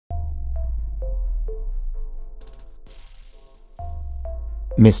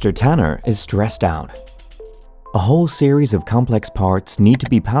Mr. Tanner is stressed out. A whole series of complex parts need to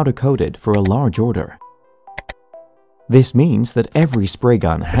be powder-coated for a large order. This means that every spray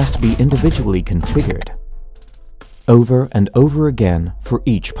gun has to be individually configured, over and over again for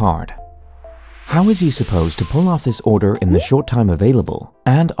each part. How is he supposed to pull off this order in the short time available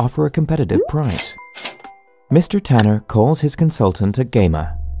and offer a competitive price? Mr. Tanner calls his consultant at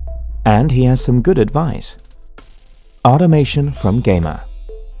Gema, and he has some good advice. Automation from Gema.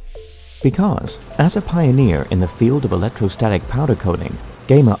 Because, as a pioneer in the field of electrostatic powder coating,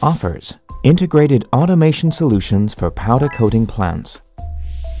 Gema offers integrated automation solutions for powder coating plants.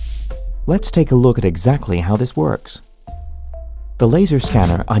 Let's take a look at exactly how this works. The laser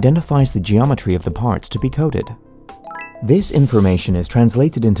scanner identifies the geometry of the parts to be coated. This information is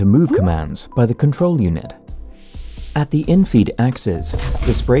translated into move commands by the control unit. At the infeed axis,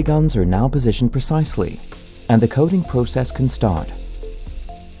 the spray guns are now positioned precisely, and the coating process can start.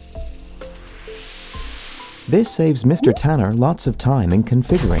 This saves Mr. Tanner lots of time in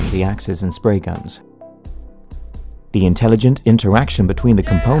configuring the axes and spray guns. The intelligent interaction between the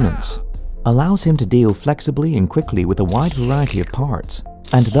components allows him to deal flexibly and quickly with a wide variety of parts,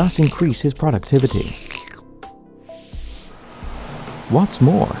 and thus increase his productivity. What's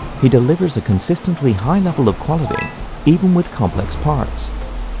more, he delivers a consistently high level of quality, even with complex parts.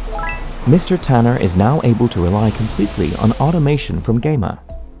 Mr. Tanner is now able to rely completely on automation from Gema.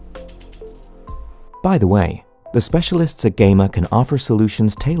 By the way, the specialists at Gema can offer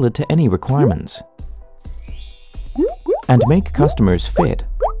solutions tailored to any requirements and make customers fit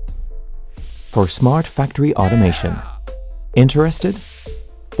for smart factory automation. Interested?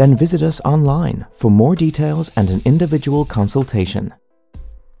 Then visit us online for more details and an individual consultation.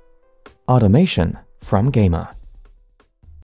 Automation from Gema.